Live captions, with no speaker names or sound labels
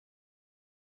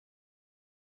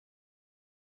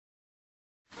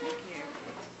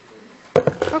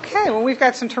Okay, well, we've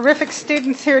got some terrific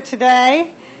students here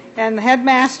today and the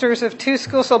headmasters of two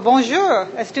schools. So, bonjour,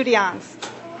 estudiants.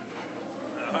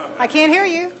 I can't hear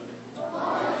you.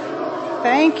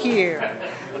 Thank you.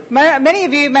 Many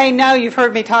of you may know, you've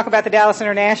heard me talk about the Dallas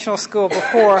International School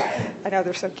before. I know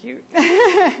they're so cute.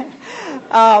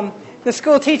 The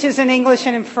school teaches in English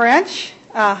and in French.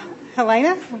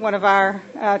 Helena, one of our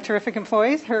terrific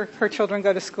employees, her children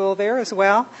go to school there as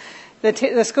well.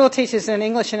 The school teaches in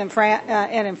English and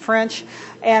in French,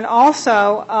 and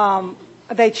also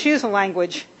they choose a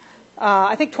language.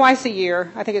 I think twice a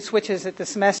year. I think it switches at the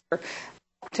semester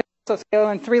to go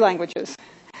in 3 languages.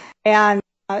 And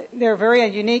they're a very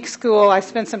unique school. I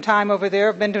spent some time over there.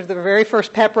 I've been to the very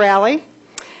first pep rally,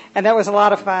 and that was a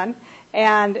lot of fun.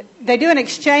 And they do an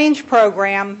exchange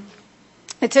program.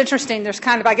 It's interesting. There's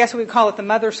kind of, I guess we would call it the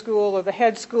mother school or the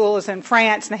head school is in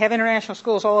France, and they have international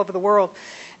schools all over the world.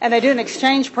 And they do an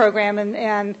exchange program,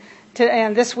 and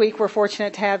this week we're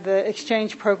fortunate to have the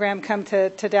exchange program come to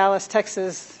Dallas,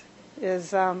 Texas,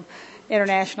 is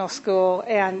international school,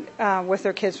 and with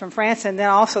their kids from France, and then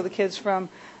also the kids from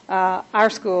our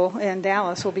school in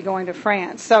Dallas will be going to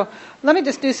France. So let me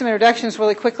just do some introductions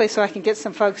really quickly so I can get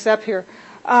some folks up here.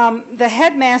 The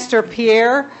headmaster,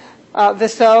 Pierre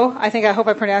Vissot, I hope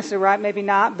I pronounced it right, maybe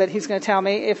not, but he's going to tell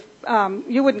me. If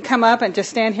you wouldn't come up and just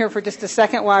stand here for just a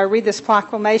second while I read this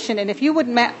proclamation, and if you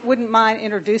wouldn't mind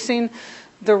introducing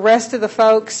the rest of the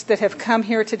folks that have come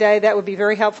here today, that would be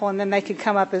very helpful, and then they could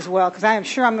come up as well, because I am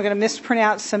sure I'm going to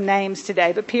mispronounce some names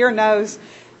today, but Pierre knows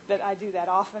that I do that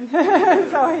often,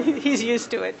 so he's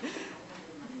used to it.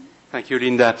 Thank you,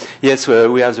 Linda. Yes,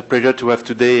 we have the pleasure to have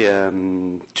today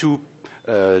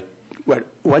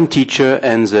one teacher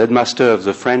and the headmaster of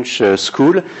the French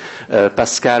school,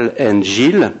 Pascal and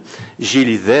Gilles.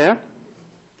 Gilles is there.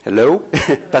 Hello.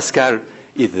 Pascal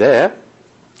is there.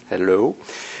 Hello.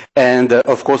 And,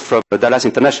 of course, from Dallas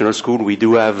International School, we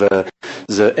do have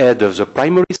the head of the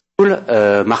primary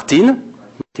school, Martin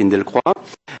Delcroix.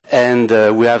 And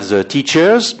we have the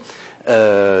teachers,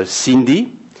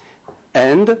 Cindy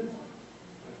and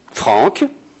Frank,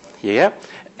 here.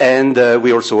 And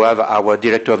we also have our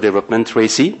Director of Development,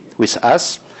 Tracy, with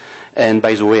us. And,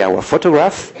 by the way, our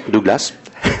photograph, Douglas.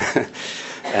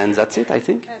 And that's it, I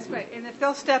think. That's great. And if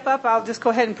they'll step up, I'll just go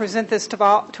ahead and present this to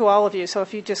all of you. So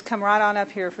if you just come right on up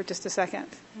here for just a second,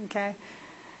 okay?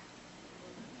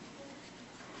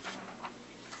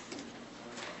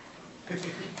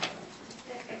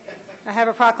 I have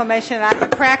a proclamation. I'm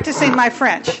practicing my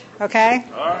French, okay?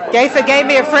 Right. Gaitha gave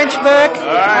me a French book.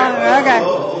 Right. Okay.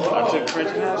 I took French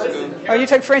in high school. Oh, you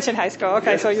took French in high school.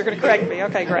 Okay, so you're going to correct me.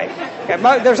 Okay, great.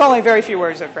 Okay, there's only very few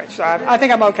words in French, so I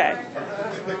think I'm okay.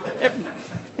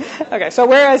 Okay, so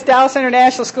whereas Dallas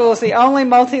International School is the only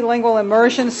multilingual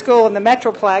immersion school in the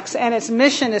Metroplex, and its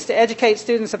mission is to educate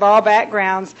students of all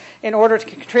backgrounds in order to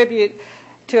contribute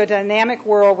to a dynamic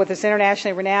world with its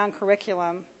internationally renowned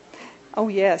curriculum. Oh,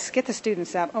 yes, get the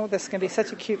students out. Oh, this is going to be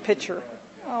such a cute picture.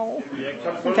 Oh.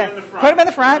 Okay. Put them in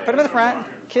the front. Put them in the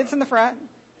front. Kids in the front.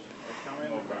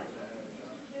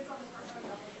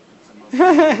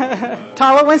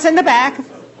 Taller ones in the back.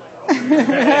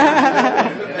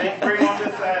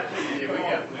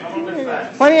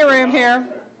 Plenty of room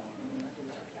here.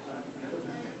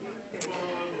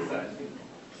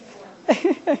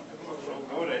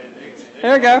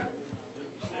 There we go.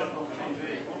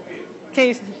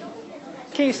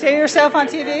 Can you see yourself on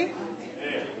TV?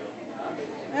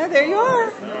 Oh, there you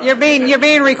are. You're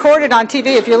being recorded on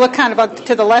TV. If you look kind of up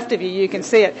to the left of you, you can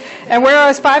see it. And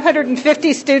whereas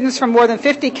 550 students from more than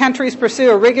 50 countries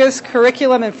pursue a rigorous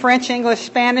curriculum in French, English,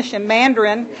 Spanish, and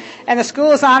Mandarin, and the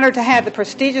school is honored to have the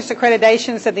prestigious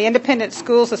accreditations of the Independent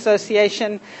Schools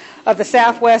Association of the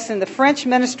Southwest and the French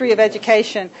Ministry of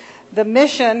Education, the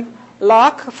Mission,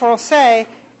 Lac Français,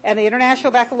 and the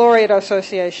International Baccalaureate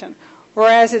Association.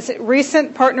 Whereas its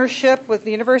recent partnership with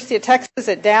the University of Texas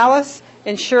at Dallas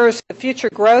ensures the future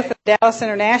growth of Dallas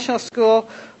International School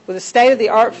with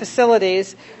state-of-the-art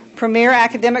facilities, premier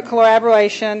academic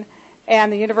collaboration,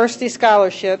 and the university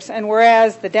scholarships. And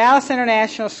whereas the Dallas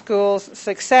International School's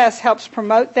success helps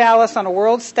promote Dallas on a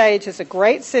world stage as a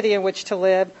great city in which to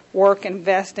live, work,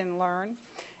 invest, and learn.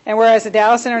 And whereas the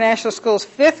Dallas International School's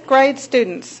 5th grade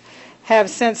students have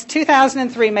since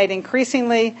 2003 made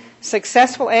increasingly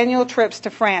successful annual trips to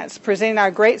France, presenting our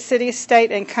great city,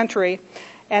 state, and country,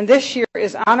 and this year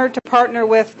is honored to partner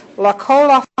with L'École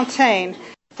La Fontaine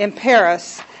in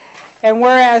Paris. And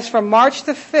whereas from March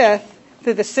the 5th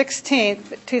through the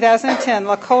 16th, 2010,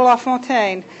 L'École La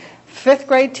Fontaine, 5th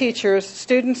grade teachers,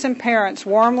 students, and parents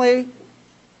warmly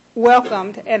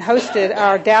welcomed and hosted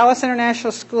our Dallas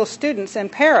International School students in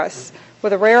Paris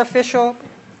with a rare official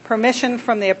permission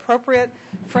from the appropriate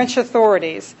French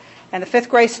authorities. And the fifth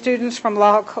grade students from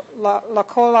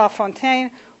L'École La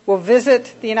Fontaine will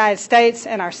visit the United States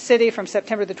and our city from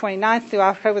September the 29th through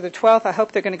October the 12th. I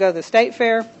hope they're going to go to the State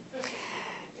Fair.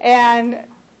 And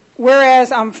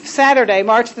whereas on Saturday,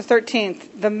 March the 13th,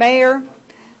 the mayor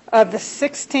of the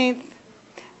 16th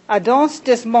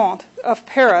arrondissement of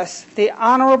Paris, the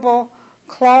Honorable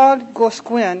Claude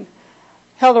Gosquin,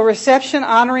 held a reception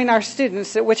honoring our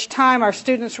students, at which time our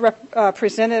students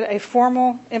presented a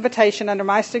formal invitation under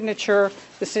my signature,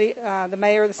 the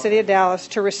mayor of the city of Dallas,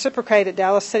 to reciprocate at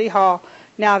Dallas City Hall.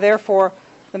 Now, therefore,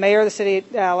 the mayor of the city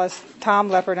of Dallas, Tom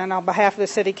Leppard, and on behalf of the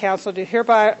city council, do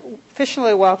hereby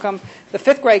officially welcome the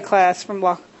fifth grade class from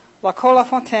L'École La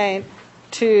Fontaine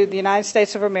to the United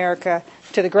States of America,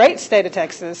 to the great state of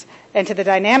Texas, and to the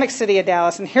dynamic city of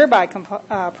Dallas, and hereby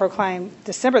proclaim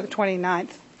December the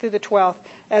 29th through the 12th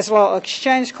as well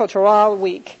Exchange Cultural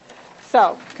Week.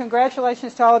 So,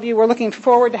 congratulations to all of you. We're looking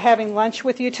forward to having lunch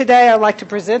with you today. I'd like to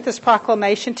present this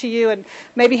proclamation to you and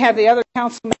maybe have the other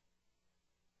council members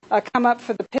come up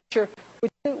for the picture.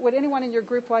 Would anyone in your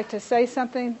group like to say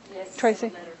something? Yes.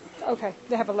 Tracy? Okay,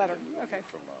 they have a letter. Okay.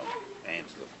 From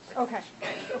Angela. Okay.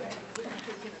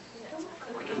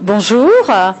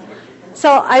 Bonjour. So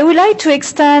I would like to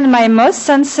extend my most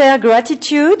sincere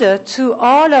gratitude to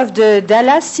all of the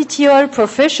Dallas City Hall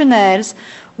professionals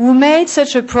who made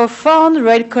such a profound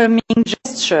welcoming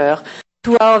gesture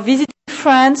to our visiting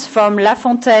friends from La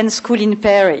Fontaine School in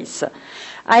Paris.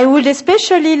 I would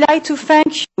especially like to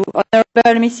thank you,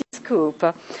 Honorable Mrs.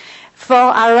 Coop,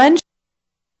 for arranging,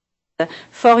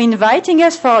 for inviting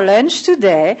us for lunch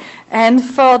today, and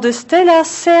for the stellar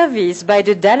service by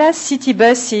the Dallas City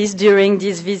buses during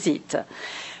this visit.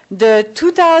 The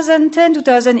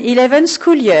 2010-2011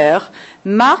 school year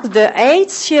marked the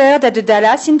 8th year that the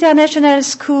Dallas International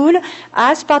School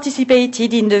has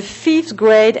participated in the 5th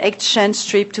grade exchange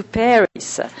trip to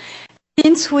Paris.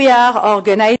 Since we are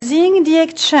organizing the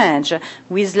exchange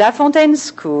with La Fontaine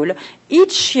School,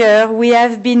 each year we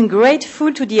have been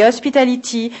grateful to the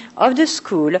hospitality of the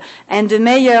school and the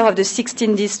mayor of the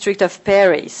 16th district of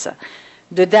Paris.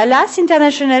 The Dallas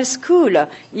International School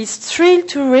is thrilled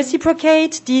to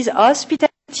reciprocate this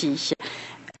hospitality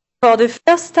for the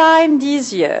first time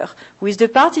this year with the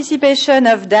participation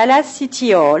of Dallas City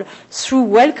Hall through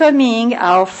welcoming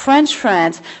our French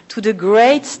friends to the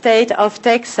great state of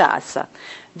Texas.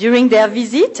 During their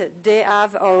visit, they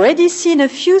have already seen a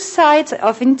few sites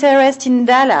of interest in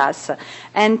Dallas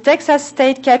and Texas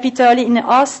State Capitol in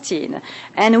Austin,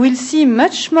 and will see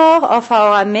much more of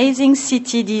our amazing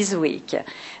city this week.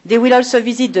 They will also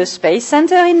visit the Space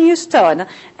Center in Houston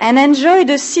and enjoy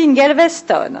the sea in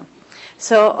Galveston.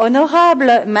 So,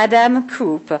 Honorable Madame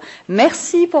Coop,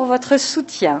 merci pour votre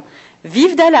soutien.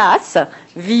 Vive Dallas,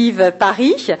 vive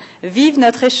Paris, vive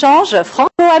notre échange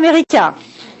franco-américain.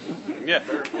 Yeah.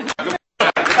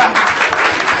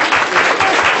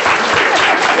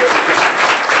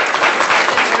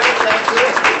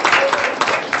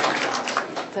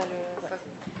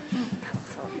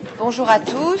 Bonjour à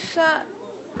tous.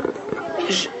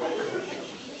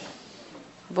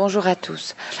 Bonjour à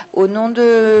tous. Au nom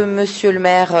de Monsieur le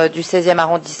maire du 16e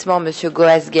arrondissement, Monsieur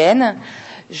Goasguen,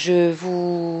 je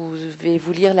vais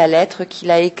vous lire la lettre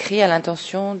qu'il a écrite à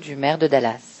l'intention du maire de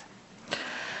Dallas.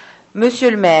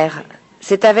 Monsieur le maire,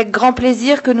 c'est avec grand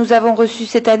plaisir que nous avons reçu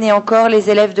cette année encore les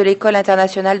élèves de l'École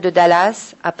internationale de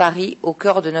Dallas, à Paris, au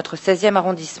cœur de notre 16e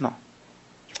arrondissement.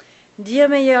 Dear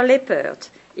Mayor Leppard,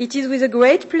 it is with a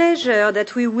great pleasure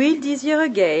that we will this year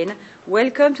again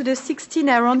welcome to the 16th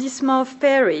arrondissement of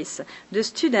Paris the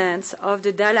students of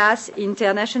the Dallas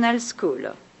International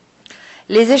School.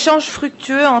 Les échanges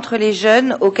fructueux entre les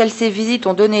jeunes auxquels ces visites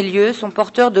ont donné lieu sont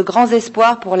porteurs de grands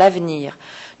espoirs pour l'avenir,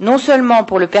 non seulement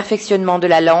pour le perfectionnement de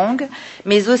la langue,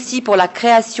 mais aussi pour la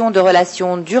création de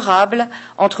relations durables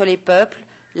entre les peuples,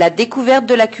 la découverte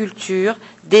de la culture,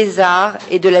 des arts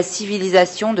et de la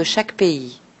civilisation de chaque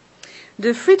pays.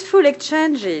 The fruitful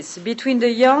exchanges between the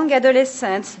young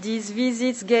adolescents these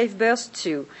visits gave birth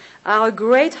to are a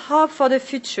great hope for the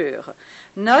future,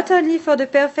 not only for the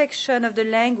perfection of the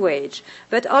language,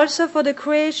 but also for the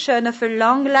creation of a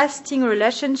long-lasting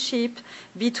relationship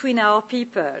between our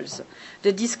peoples,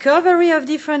 the discovery of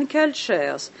different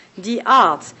cultures, the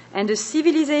arts, and the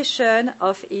civilization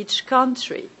of each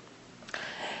country.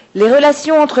 Les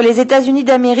relations entre les États-Unis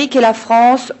d'Amérique et la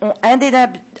France ont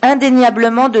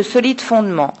indéniablement de solides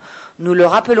fondements. Nous le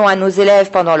rappelons à nos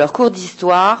élèves pendant leurs cours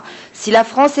d'histoire, Si la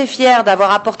France est fière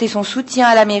d'avoir apporté son soutien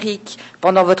à l'Amérique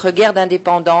pendant votre guerre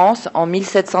d'indépendance entre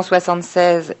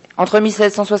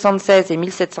 1776 et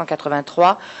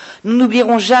 1783, nous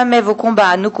n'oublierons jamais vos combats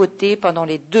à nos côtés pendant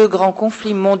les 2 grands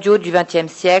conflits mondiaux du XXe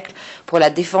siècle pour la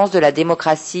défense de la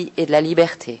démocratie et de la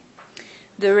liberté.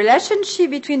 The relationship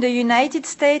between the United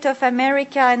States of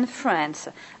America and France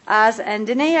has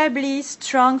undeniably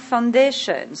strong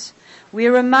foundations. We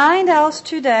remind our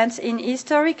students in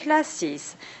history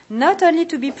classes not only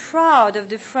to be proud of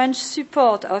the French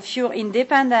support of your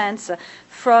independence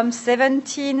from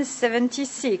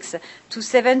 1776 to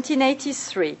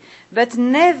 1783, but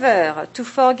never to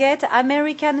forget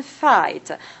American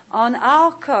fight on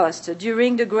our coast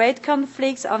during the great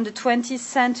conflicts of the 20th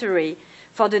century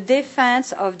for the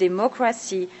defense of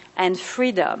democracy and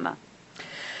freedom.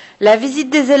 La visite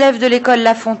des élèves de l'école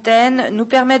La Fontaine nous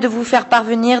permet de vous faire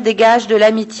parvenir des gages de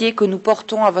l'amitié que nous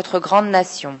portons à votre grande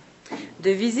nation.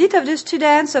 The visit of the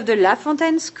students of the La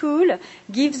Fontaine School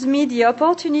gives me the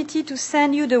opportunity to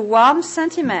send you the warm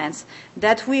sentiments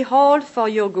that we hold for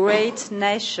your great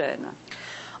nation.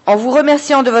 En vous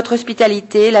remerciant de votre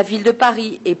hospitalité, la ville de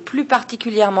Paris et plus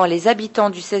particulièrement les habitants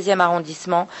du 16e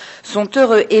arrondissement sont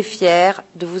heureux et fiers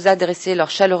de vous adresser leurs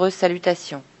chaleureuses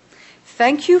salutations.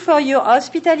 Thank you for your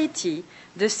hospitality.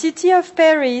 The city of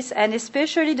Paris and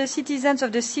especially the citizens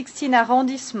of the 16th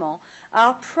arrondissement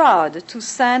are proud to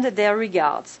send their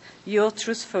regards. Yours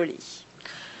truthfully.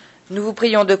 Nous vous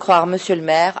prions de croire, Monsieur le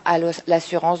maire, à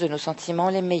l'assurance de nos sentiments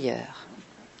les meilleurs.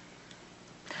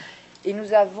 Et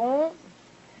nous avons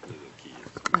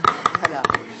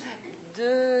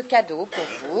 2 cadeaux pour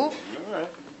vous.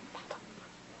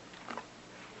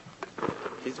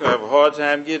 He's going to have a hard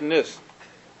time getting this.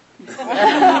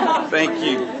 Thank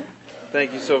you.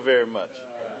 Thank you so very much.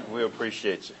 We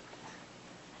appreciate you.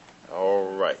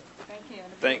 All right.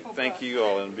 Thank you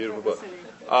all, and a beautiful book.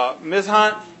 Ms.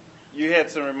 Hunt, you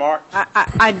had some remarks?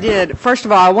 I did. First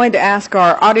of all, I wanted to ask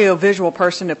our audiovisual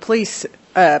person to please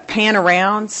pan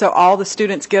around so all the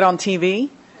students get on TV,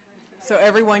 so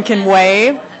everyone can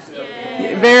wave.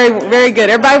 Very, very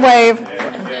good. Everybody wave.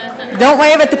 Don't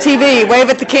wave at the TV. Wave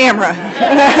at the camera.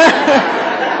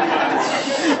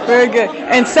 Very good.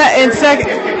 And second,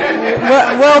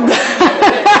 well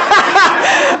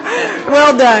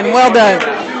done. well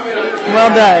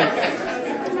done.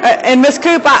 And Ms.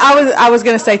 Coop, I was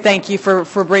going to say thank you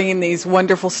for bringing these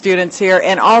wonderful students here.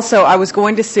 And also, I was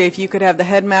going to see if you could have the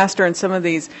headmaster and some of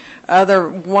these other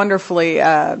wonderfully,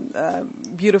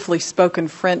 beautifully spoken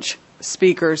French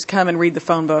speakers come and read the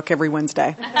phone book every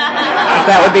Wednesday. If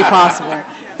that would be possible.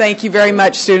 Thank you very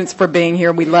much, students, for being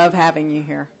here. We love having you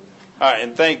here. All right,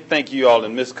 and thank you all,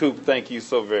 and Ms. Coop, thank you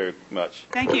so very much.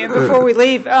 Thank you. And before we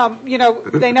leave,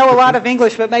 they know a lot of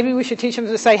English, but maybe we should teach them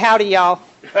to say howdy, y'all.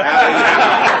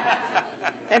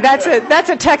 And that's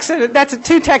a Texan. That's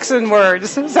 2 Texan words.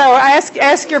 So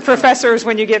ask your professors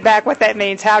when you get back what that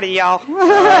means. Howdy, y'all. All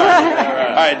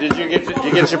right, did you get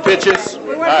your pictures?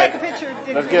 We want to take a picture.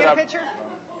 Did you get a picture?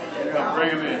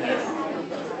 Bring them in here.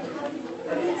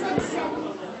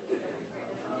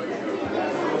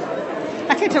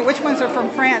 I can't tell which ones are from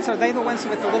France. Are they the ones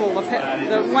with the little lapel?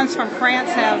 The ones from France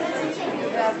have.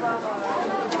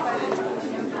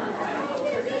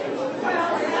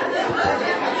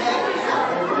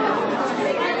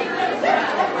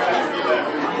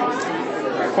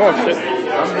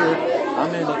 I'm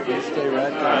here. You stay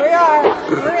right there. We are.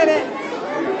 We're in it.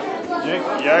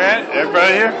 You all right?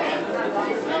 Everybody here?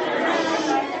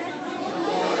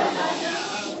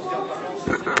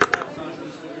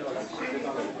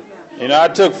 You know, I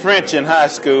took French in high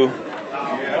school.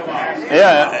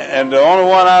 Yeah, and the only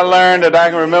one I learned that I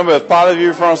can remember is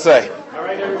Parlez-vous français? All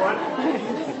right, everyone.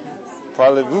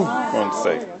 Parlez-vous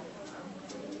français?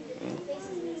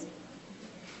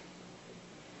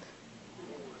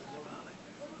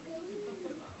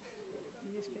 Do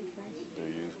you speak French?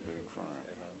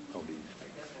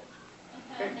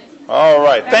 All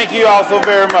right. Thank you all so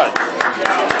very much.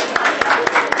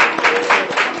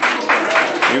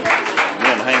 You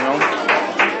want to hang on?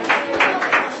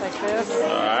 Like this. All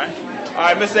right. All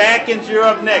right, Mr. Atkins, you're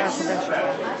up next.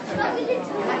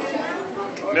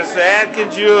 Mr.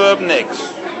 Atkins, you're up next.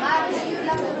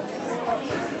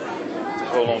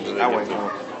 Hold on to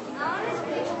that.